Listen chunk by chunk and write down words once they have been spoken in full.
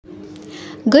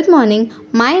Good morning,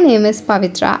 my name is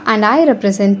Pavitra and I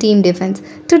represent Team Defenz.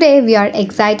 Today we are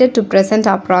excited to present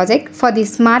our project for the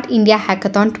Smart India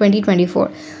Hackathon 2024.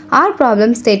 Our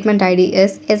problem statement ID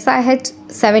is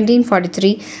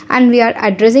SIH1743 and we are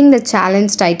addressing the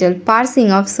challenge titled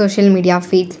Parsing of Social Media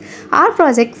Feeds. Our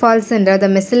project falls under the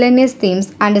miscellaneous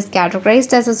themes and is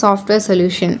categorized as a software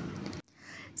solution.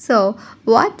 So,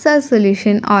 what's our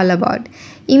solution all about?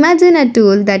 Imagine a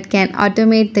tool that can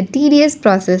automate the tedious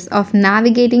process of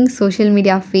navigating social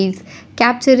media feeds,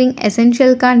 capturing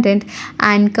essential content,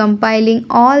 and compiling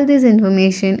all this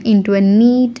information into a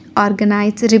neat,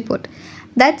 organized report.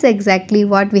 That's exactly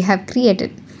what we have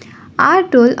created. Our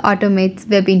tool automates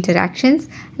web interactions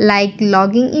like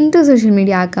logging into social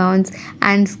media accounts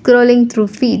and scrolling through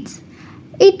feeds.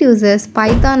 It uses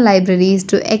Python libraries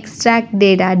to extract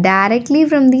data directly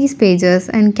from these pages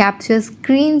and capture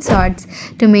screenshots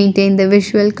to maintain the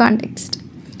visual context.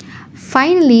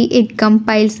 Finally, it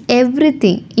compiles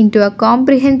everything into a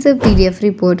comprehensive PDF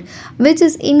report, which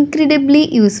is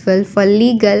incredibly useful for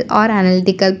legal or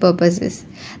analytical purposes.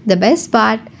 The best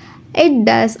part, it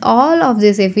does all of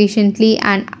this efficiently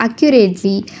and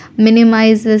accurately,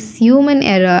 minimizes human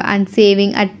error and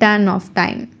saving a ton of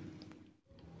time.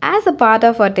 As a part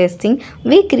of our testing,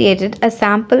 we created a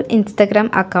sample Instagram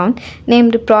account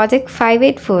named Project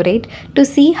 5848 to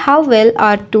see how well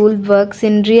our tool works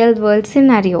in real-world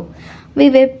scenario.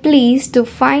 We were pleased to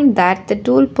find that the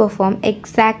tool performed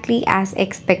exactly as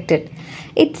expected.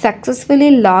 It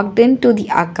successfully logged into the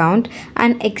account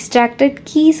and extracted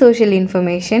key social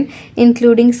information,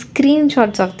 including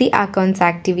screenshots of the account's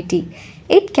activity.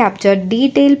 It captured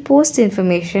detailed post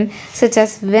information such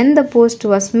as when the post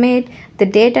was made, the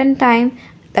date and time,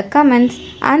 the comments,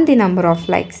 and the number of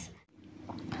likes.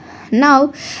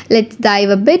 Now, let's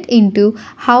dive a bit into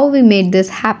how we made this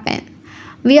happen.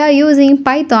 We are using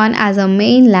Python as our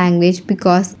main language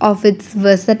because of its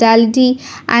versatility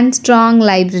and strong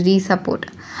library support.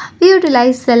 We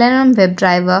utilize Selenium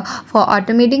WebDriver for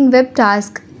automating web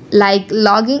tasks like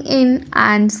logging in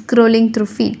and scrolling through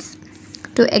feeds.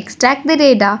 To extract the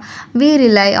data, we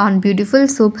rely on Beautiful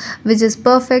Soup, which is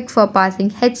perfect for parsing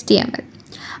HTML.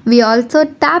 We also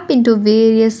tap into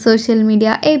various social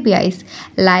media APIs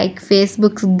like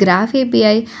Facebook's Graph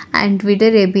API and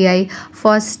Twitter API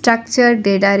for structured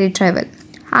data retrieval.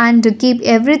 And to keep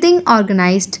everything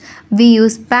organized, we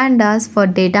use Pandas for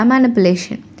data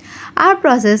manipulation. Our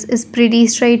process is pretty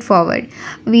straightforward.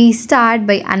 We start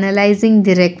by analyzing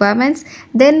the requirements,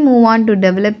 then move on to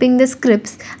developing the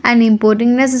scripts and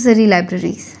importing necessary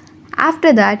libraries.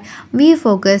 After that, we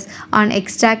focus on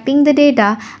extracting the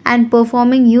data and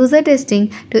performing user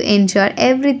testing to ensure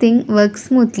everything works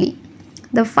smoothly.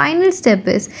 The final step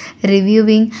is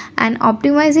reviewing and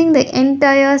optimizing the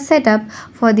entire setup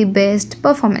for the best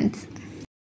performance.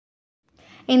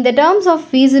 In the terms of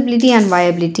feasibility and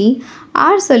viability,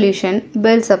 our solution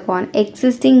builds upon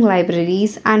existing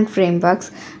libraries and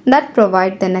frameworks that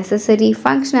provide the necessary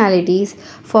functionalities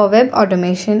for web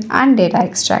automation and data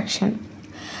extraction.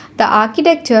 The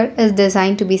architecture is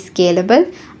designed to be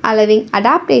scalable, allowing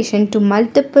adaptation to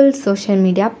multiple social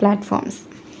media platforms.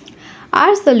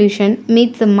 Our solution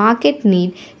meets the market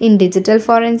need in digital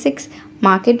forensics,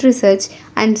 market research,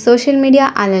 and social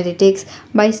media analytics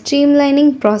by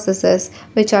streamlining processes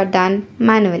which are done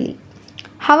manually.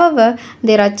 However,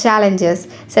 there are challenges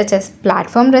such as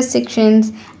platform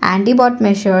restrictions, anti-bot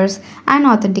measures, and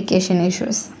authentication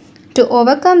issues. To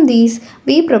overcome these,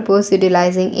 we propose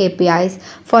utilizing APIs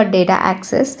for data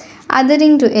access,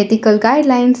 adhering to ethical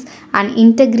guidelines, and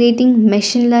integrating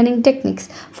machine learning techniques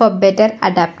for better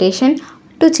adaptation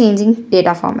to changing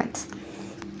data formats.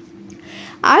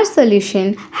 Our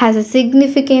solution has a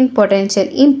significant potential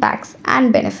impacts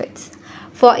and benefits.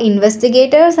 For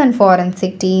investigators and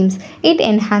forensic teams, it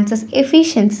enhances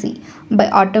efficiency by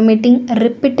automating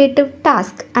repetitive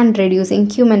tasks and reducing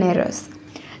human errors.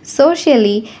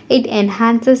 Socially, it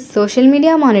enhances social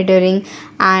media monitoring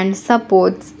and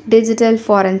supports digital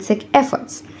forensic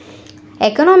efforts.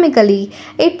 Economically,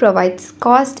 it provides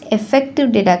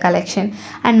cost-effective data collection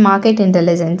and market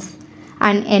intelligence.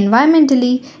 And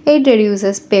environmentally, it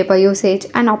reduces paper usage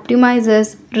and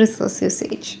optimizes resource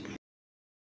usage.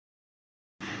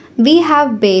 We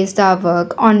have based our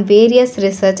work on various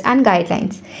research and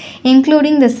guidelines,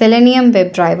 including the Selenium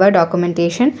WebDriver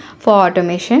documentation for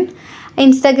automation,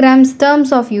 Instagram's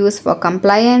terms of use for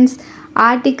compliance,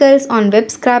 articles on web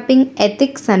scraping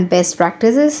ethics and best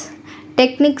practices,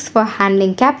 techniques for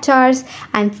handling captchas,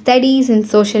 and studies in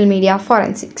social media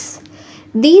forensics.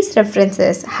 These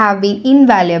references have been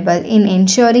invaluable in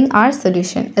ensuring our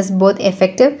solution is both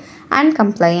effective and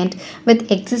compliant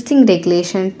with existing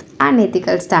regulations and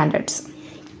ethical standards.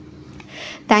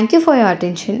 Thank you for your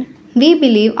attention. We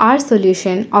believe our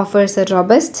solution offers a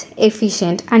robust,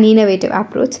 efficient, and innovative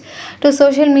approach to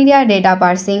social media data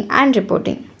parsing and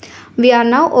reporting. We are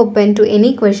now open to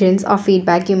any questions or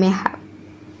feedback you may have.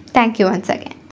 Thank you once again.